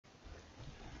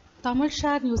Tamil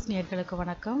share news நேயர்களுக்கு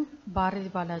வணக்கம். பாரதி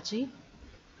பாலாஜி.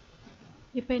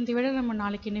 இப்போ இந்த வீடியோ நம்ம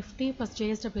நாளைக்கு நிஃப்டி ப்ளஸ்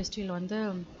ஜேஎஸ்டபிள்யூ ஸ்டீல்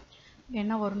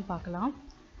என்ன வரும்னு பார்க்கலாம்.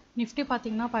 நிஃப்டி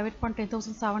பார்த்தீங்கன்னா பைவேட் பாயிண்ட்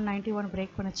 10,791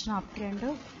 பிரேக் பண்ணிச்சுன்னா அப் ட்ரெண்டு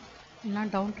இல்லைனா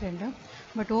டவுன் ட்ரெண்டு.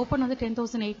 பட் ஓப்பன்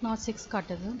 10,806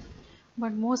 காட்டுது.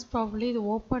 பட் மோஸ்ட் ப்ராபப்ளி இது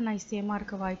ஓப்பன் ஐசிஎமாக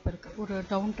இருக்க வாய்ப்பு இருக்குது. ஒரு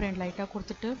டவுன் ட்ரெண்ட் லைட்டாக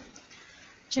கொடுத்துட்டு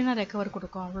சின்ன ரெக்கவர்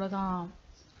கொடுக்கும், அவ்வளோதான்.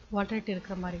 வால்டிலிட்டி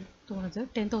இருக்கிற மாதிரி தோணுது.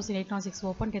 10,806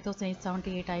 ஓப்பன்,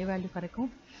 10,878 ஐ வேல்யூ வரைக்கும்.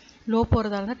 லோ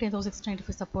போகிறதா இருந்தால்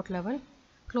 10,695 சப்போர்ட் லெவல்,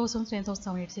 க்ளோஸ்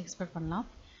 10,786 எக்ஸ்பெக்ட் பண்ணலாம்.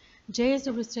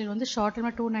 ஜேஎஸ்டபிள்யூ ஸ்டீல் ஷார்ட்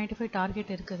டேர்மில் 295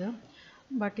 டார்கெட் இருக்குது.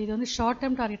 பட் இது ஷார்ட்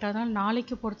டேர்ம் டார்கெட், அதனால்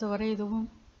நாளைக்கு பொறுத்தவரை இதுவும்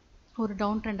ஒரு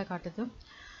டவுன் ட்ரெண்டை காட்டுது.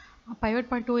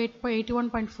 பைவேட் பாயிண்ட்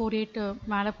 81.48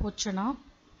 மேலே போச்சுன்னா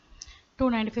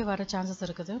 295 வர சான்சஸ்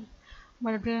இருக்குது.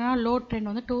 பட் எப்படின்னா லோ ட்ரெண்ட்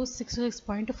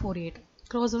 266.48,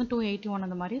 க்ளோஸ் 281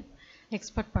 அந்த மாதிரி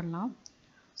எக்ஸ்பெக்ட் பண்ணலாம்.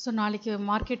 ஸோ நாளைக்கு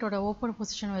மார்க்கெட்டோட ஓப்பன்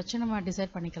பொசிஷன் வச்சு நம்ம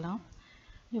டிசைட் பண்ணிக்கலாம்.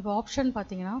 இப்போ ஆப்ஷன்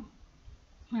பார்த்தீங்கன்னா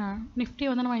நிஃப்டி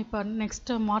நம்ம இப்போ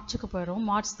நெக்ஸ்ட்டு மார்ச்சுக்கு போயிடும்.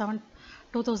 March 7,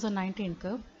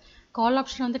 2019க்கு call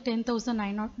option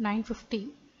 10,950,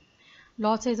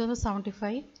 lot size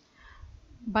 75,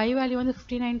 by value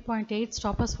 59.8,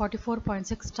 stoppers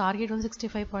 44.6, target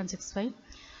 65.65.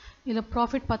 இதில்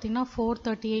ப்ராஃபிட் பார்த்தீங்கன்னா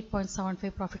 438.75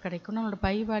 ப்ராஃபிட் கிடைக்கும். நம்மளோட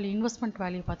பை வேல்யூ இன்வெஸ்ட்மெண்ட்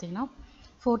வேல்யூ பார்த்தீங்கன்னா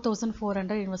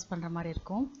 4,400 இன்வெஸ்ட் பண்ணுற மாதிரி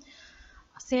இருக்கும்.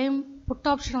 சேம் புட்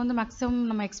ஆப்ஷன் மேக்ஸிமம்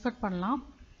நம்ம எக்ஸ்பெக்ட் பண்ணலாம்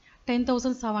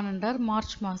 10,700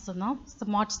 மார்ச் மாதம் தான்,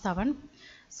 March 7.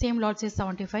 Same lot size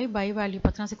 75, by value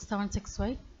பார்த்தீங்கன்னா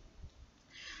 6765,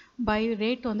 by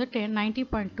rate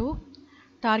 90.2,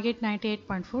 target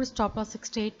 98.4, stop loss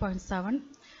 68.7,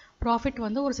 profit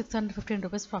ஒரு 615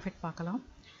 ருபீஸ் ப்ராஃபிட் பார்க்கலாம்.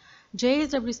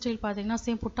 ஜேஎஸ்டபிள்யூ ஸ்டீல் பார்த்தீங்கன்னா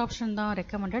சேம் புட் ஆப்ஷன் தான்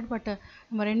ரெக்கமெண்டட். பட்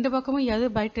நம்ம ரெண்டு பக்கமும் எது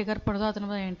பை ட்ரிகர் பண்ணுறதோ அதை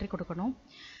நம்ம என்ட்ரி கொடுக்கணும்.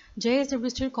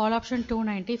 ஜேஎஸ்டபிள்யூ ஸ்டீல் கால் ஆப்ஷன்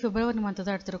 290 பிப்ரவரி மந்த்து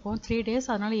தான் எடுத்திருக்கோம், 3 days.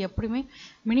 அதனால் எப்படியுமே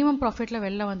மினிமம் ப்ராஃபிட்டில்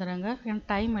வெளில வந்துடுங்க, எனக்கு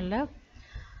டைம் இல்லை.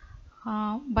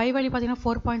 பை வேல்யூ பார்த்தீங்கன்னா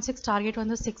 4.6, டார்கெட்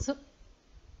 6,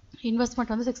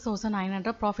 இன்வெஸ்ட்மெண்ட்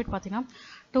 6,900, ப்ராஃபிட் பார்த்தீங்கன்னா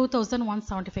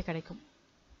 2,175 கிடைக்கும்.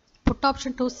 Put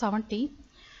option 270,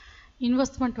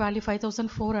 investment value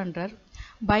 5,400,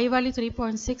 by value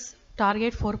 3.6,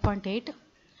 target 4.8,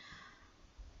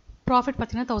 profit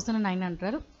பார்த்தீங்கன்னா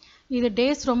 1,900. இது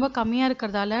டேஸ் ரொம்ப கம்மியாக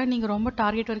இருக்கிறதால நீங்கள் ரொம்ப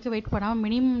டார்கெட் வரைக்கும் வெயிட் பண்ணாமல்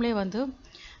மினிமம்லேயே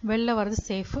வெளில வர்றது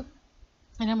சேஃப்.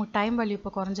 ஏன்னா நமக்கு டைம் வேல்யூ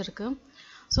இப்போ குறைஞ்சிருக்கு.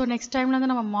 ஸோ நெக்ஸ்ட்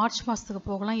டைமில் நம்ம மார்ச் மாதத்துக்கு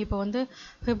போகலாம். இப்போ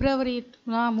பிப்ரவரி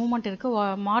தான் மூவ்மெண்ட்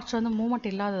இருக்குது, மார்ச் மூவ்மெண்ட்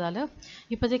இல்லாததால்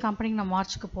இப்போதைக்கு கம்பெனிக்கு நம்ம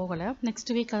மார்ச்சுக்கு போகலை,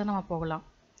 நெக்ஸ்ட் வீக்கில் தான் நம்ம போகலாம்.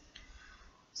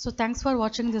 ஸோ தேங்க்ஸ் ஃபார்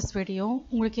வாட்சிங் திஸ் வீடியோ.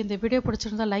 உங்களுக்கு இந்த வீடியோ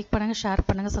பிடிச்சிருந்தால் லைக் பண்ணுங்கள், ஷேர்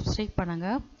பண்ணுங்கள், சப்ஸ்கிரைப்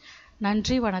பண்ணுங்கள்.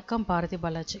 நன்றி, வணக்கம். பாரதி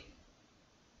பாலாஜி.